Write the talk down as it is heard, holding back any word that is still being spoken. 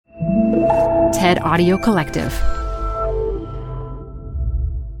TED Audio Collective.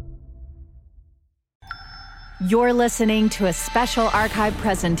 You're listening to a special archive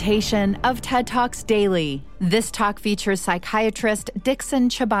presentation of TED Talks Daily. This talk features psychiatrist Dixon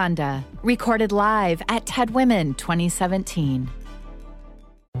Chibanda, recorded live at TED Women 2017.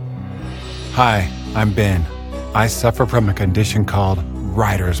 Hi, I'm Ben. I suffer from a condition called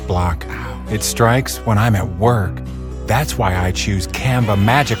writer's block. It strikes when I'm at work. That's why I choose Canva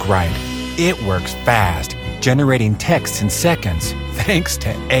Magic Write. It works fast, generating text in seconds, thanks to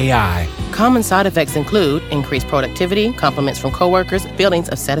AI. Common side effects include increased productivity, compliments from coworkers, feelings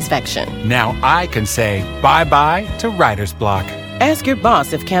of satisfaction. Now I can say bye-bye to writer's block. Ask your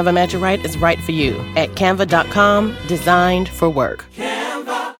boss if Canva Magic Write is right for you at canva.com, designed for work.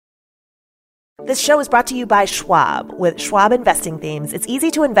 This show is brought to you by Schwab. With Schwab investing themes, it's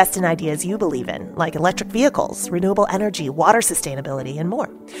easy to invest in ideas you believe in, like electric vehicles, renewable energy, water sustainability, and more.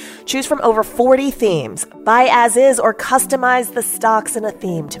 Choose from over 40 themes. Buy as is or customize the stocks in a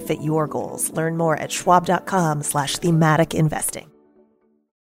theme to fit your goals. Learn more at schwab.com/thematic investing.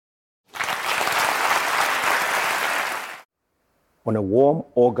 On a warm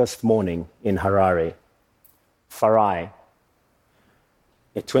August morning in Harare, Farai,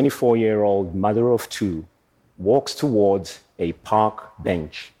 a 24-year-old mother of two, walks towards a park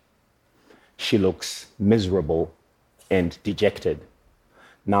bench. She looks miserable and dejected.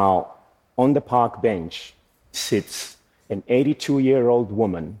 Now, on the park bench sits an 82-year-old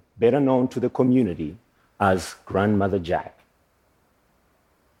woman, better known to the community as Grandmother Jack.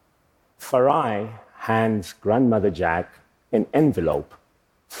 Farai hands Grandmother Jack an envelope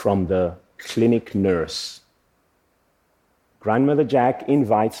from the clinic nurse. Grandmother Jack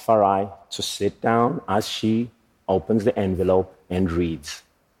invites Farai to sit down as she opens the envelope and reads.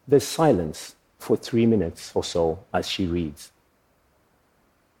 There's silence for 3 minutes or so as she reads.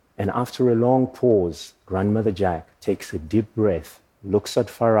 And after a long pause, Grandmother Jack takes a deep breath, looks at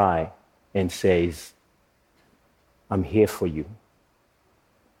Farai, and says, "I'm here for you.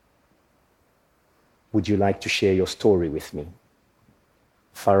 Would you like to share your story with me?"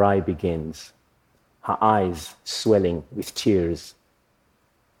 Farai begins, her eyes swelling with tears.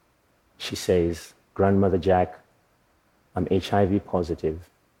 She says, "Grandmother Jack, I'm HIV positive.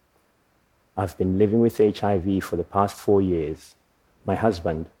 I've been living with HIV for the past 4 years. My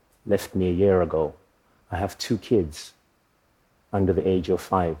husband left me a year ago. I have 2 kids under the age of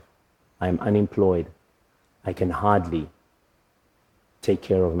 5. I am unemployed. I can hardly take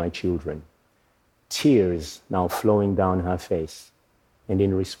care of my children." Tears now flowing down her face. And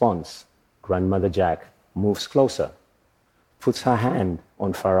in response, Grandmother Jack moves closer, puts her hand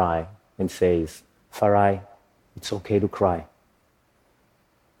on Farai and says, "Farai, it's okay to cry.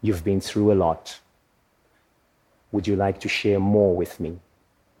 You've been through a lot. Would you like to share more with me?"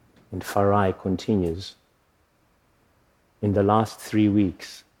 And Farai continues, "In the last 3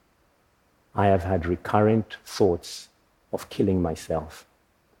 weeks, I have had recurrent thoughts of killing myself,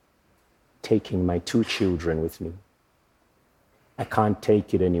 taking my 2 children with me. I can't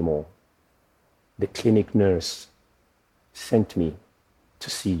take it anymore. The clinic nurse sent me to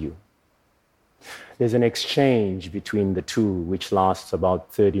see you." There's an exchange between the two which lasts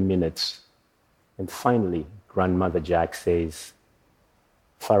about 30 minutes. And finally, Grandmother Jack says,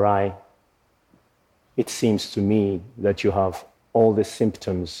 "Farai, it seems to me that you have all the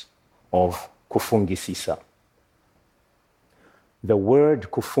symptoms of kufungisisa." The word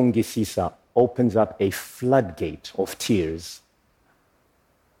kufungisisa opens up a floodgate of tears.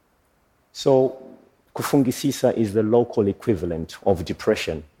 So, kufungisisa is the local equivalent of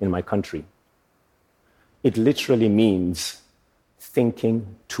depression in my country. It literally means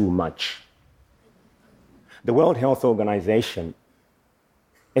thinking too much. The World Health Organization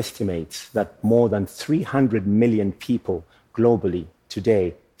estimates that more than 300 million people globally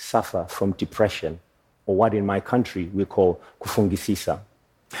today suffer from depression, or what in my country we call kufungisisa.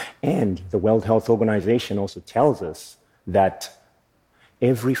 And the World Health Organization also tells us that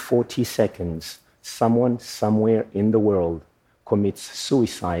every 40 seconds, someone somewhere in the world commits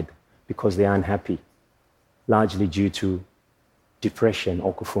suicide because they are unhappy, largely due to depression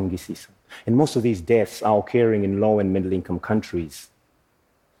or kufungisisa. And most of these deaths are occurring in low and middle income countries.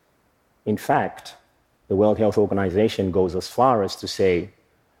 In fact, the World Health Organization goes as far as to say,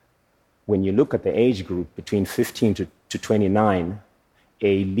 when you look at the age group between 15 to 29,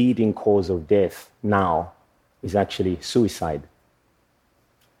 a leading cause of death now is actually suicide.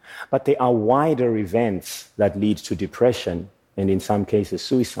 But there are wider events that lead to depression and in some cases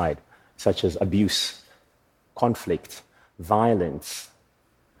suicide, such as abuse, conflict, violence,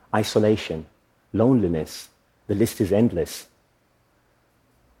 isolation, loneliness. The list is endless.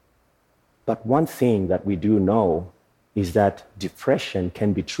 But one thing that we do know is that depression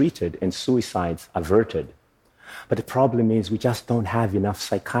can be treated and suicides averted. But the problem is we just don't have enough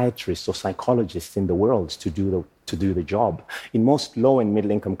psychiatrists or psychologists in the world to do the job. In most low and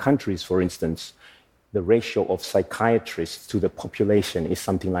middle income countries, for instance, the ratio of psychiatrists to the population is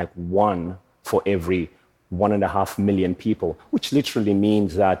something like 1 for every 1.5 million people, which literally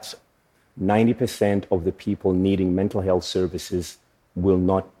means that 90% of the people needing mental health services will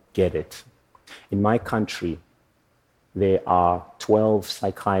not get it. In my country, there are 12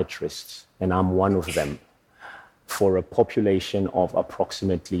 psychiatrists, and I'm one of them, for a population of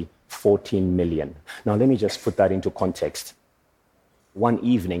approximately 14 million. Now, let me just put that into context. One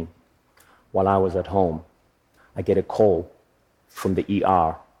evening, while I was at home, I get a call from the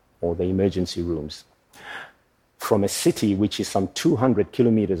ER, or the emergency rooms, from a city which is some 200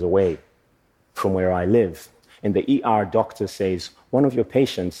 kilometers away from where I live. And the ER doctor says, one of your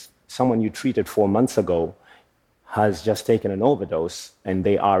patients, someone you treated 4 months ago, has just taken an overdose, and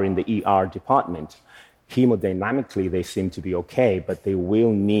they are in the ER department. Hemodynamically, they seem to be okay, but they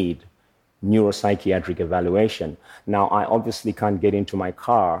will need neuropsychiatric evaluation. Now, I obviously can't get into my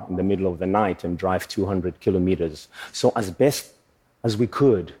car in the middle of the night and drive 200 kilometers. So as best as we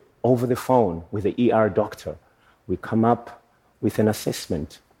could, over the phone with the ER doctor, we come up with an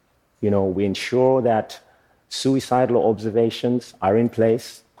assessment. We ensure that suicidal observations are in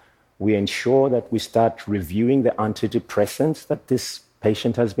place. We ensure that we start reviewing the antidepressants that this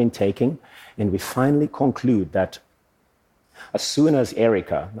patient has been taking. And we finally conclude that as soon as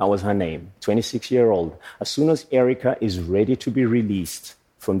Erica, that was her name, 26-year-old, as soon as Erica is ready to be released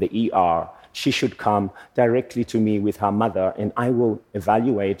from the ER, she should come directly to me with her mother, and I will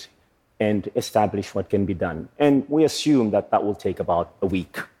evaluate and establish what can be done. And we assume that that will take about a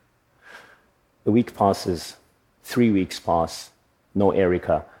week. A week passes, 3 weeks pass, no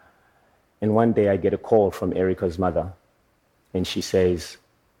Erica. And one day I get a call from Erica's mother, and she says,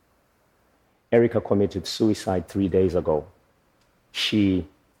 Erica committed suicide 3 days ago. She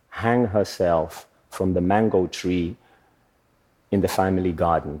hung herself from the mango tree in the family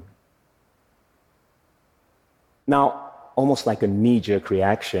garden. Now, almost like a knee-jerk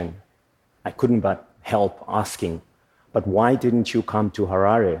reaction, I couldn't but help asking, but why didn't you come to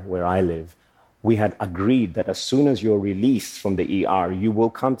Harare, where I live? We had agreed that as soon as you're released from the ER, you will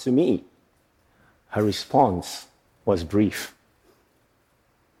come to me. Her response was brief.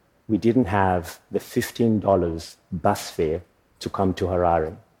 We didn't have the $15 bus fare to come to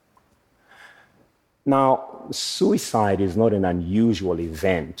Harare. Now, suicide is not an unusual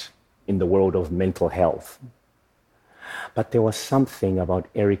event in the world of mental health. But there was something about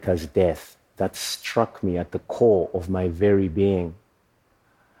Erica's death that struck me at the core of my very being.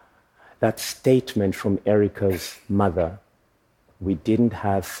 That statement from Erica's mother, we didn't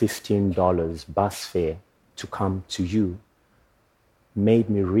have $15 bus fare to come to you, made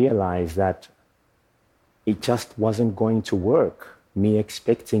me realize that it just wasn't going to work, me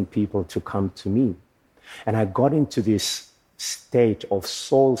expecting people to come to me. And I got into this state of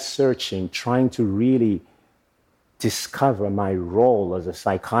soul searching, trying to really discover my role as a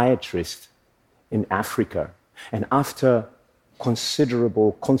psychiatrist in Africa. And after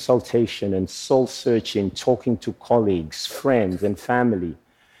considerable consultation and soul searching, talking to colleagues, friends, and family,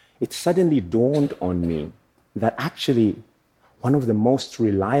 it suddenly dawned on me that actually one of the most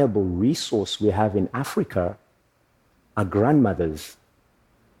reliable resources we have in Africa are grandmothers.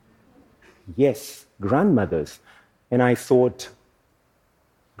 Yes, grandmothers. And I thought,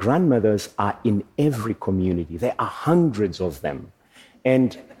 grandmothers are in every community. There are hundreds of them.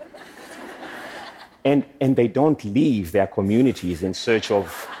 And they don't leave their communities in search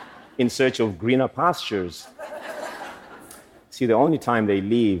of greener pastures. See, the only time they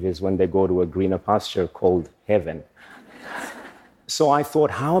leave is when they go to a greener pasture called heaven. So I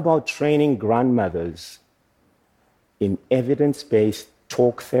thought, how about training grandmothers in evidence-based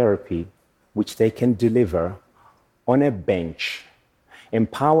talk therapy, which they can deliver on a bench,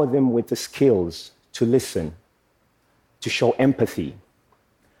 empower them with the skills to listen, to show empathy,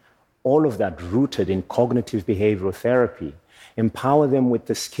 all of that rooted in cognitive behavioral therapy, empower them with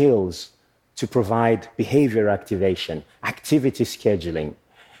the skills to provide behavior activation, activity scheduling,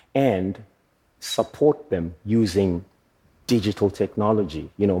 and support them using digital technology,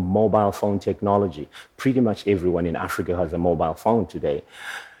 mobile phone technology. Pretty much everyone in Africa has a mobile phone today.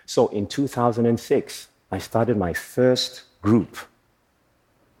 So in 2006, I started my first group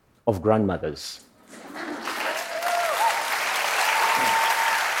of grandmothers.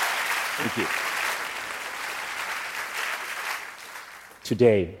 Thank you.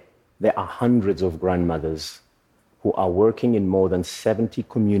 Today, there are hundreds of grandmothers who are working in more than 70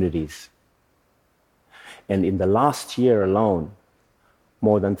 communities And in the last year alone,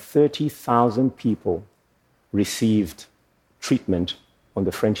 more than 30,000 people received treatment on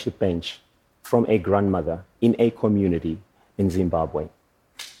the friendship bench from a grandmother in a community in Zimbabwe.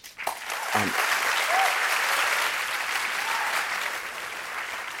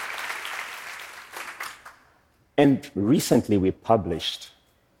 And recently we published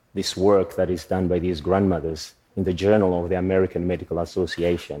this work that is done by these grandmothers in the Journal of the American Medical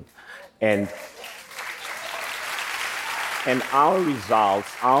Association. And our results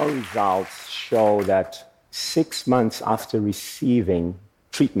show that 6 months after receiving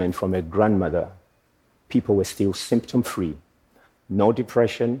treatment from a grandmother, people were still symptom-free. No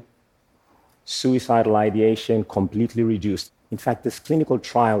depression, suicidal ideation completely reduced. In fact, this clinical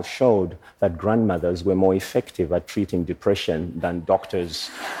trial showed that grandmothers were more effective at treating depression than doctors.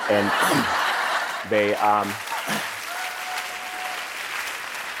 And they...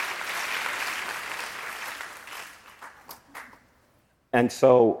 And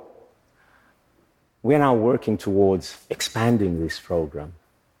so we're now working towards expanding this program.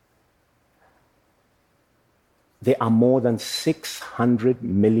 There are more than 600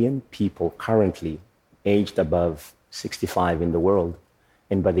 million people currently aged above 65 in the world.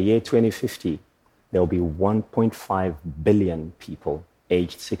 And by the year 2050, there will be 1.5 billion people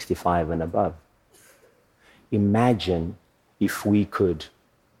aged 65 and above. Imagine if we could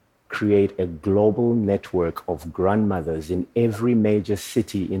create a global network of grandmothers in every major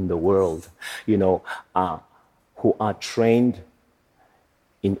city in the world, who are trained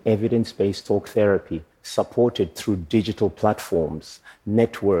in evidence-based talk therapy, supported through digital platforms,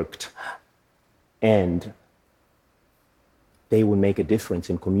 networked, and they will make a difference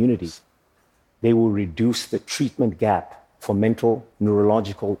in communities. They will reduce the treatment gap for mental,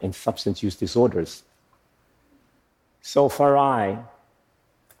 neurological, and substance use disorders. So Farai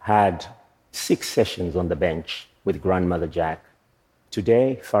had 6 sessions on the bench with Grandmother Jack.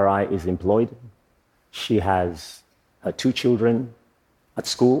 Today, Farai is employed. She has her 2 children at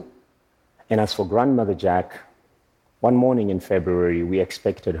school. And as for Grandmother Jack, one morning in February, we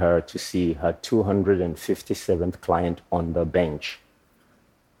expected her to see her 257th client on the bench.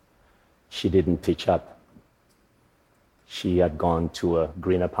 She didn't pitch up. She had gone to a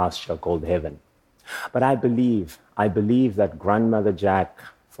greener pasture called heaven. But I believe that Grandmother Jack,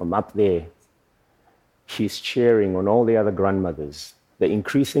 from up there, she's cheering on all the other grandmothers, the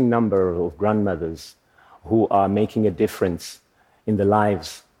increasing number of grandmothers who are making a difference in the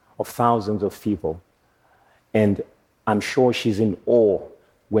lives of thousands of people. And I'm sure she's in awe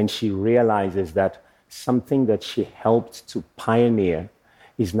when she realizes that something that she helped to pioneer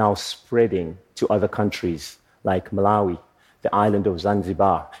is now spreading to other countries like Malawi, the island of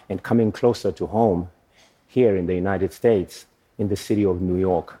Zanzibar, and coming closer to home here in the United States, in the city of New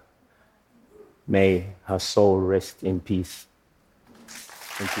York. May her soul rest in peace.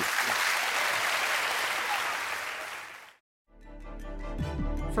 Thank you.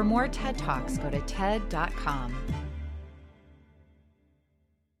 For more TED Talks, go to TED.com.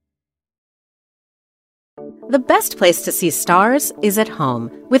 The best place to see stars is at home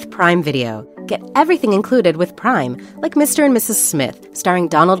with Prime Video. Get everything included with Prime, like Mr. and Mrs. Smith, starring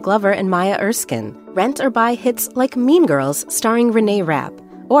Donald Glover and Maya Erskine. Rent or buy hits like Mean Girls, starring Renee Rapp.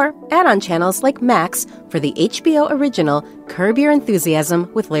 Or add-on channels like Max for the HBO original Curb Your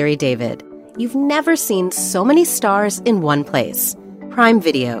Enthusiasm with Larry David. You've never seen so many stars in one place. Prime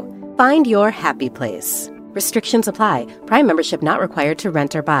Video. Find your happy place. Restrictions apply. Prime membership not required to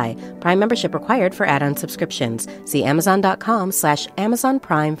rent or buy. Prime membership required for add-on subscriptions. See Amazon.com/Amazon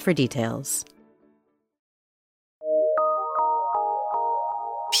Prime for details.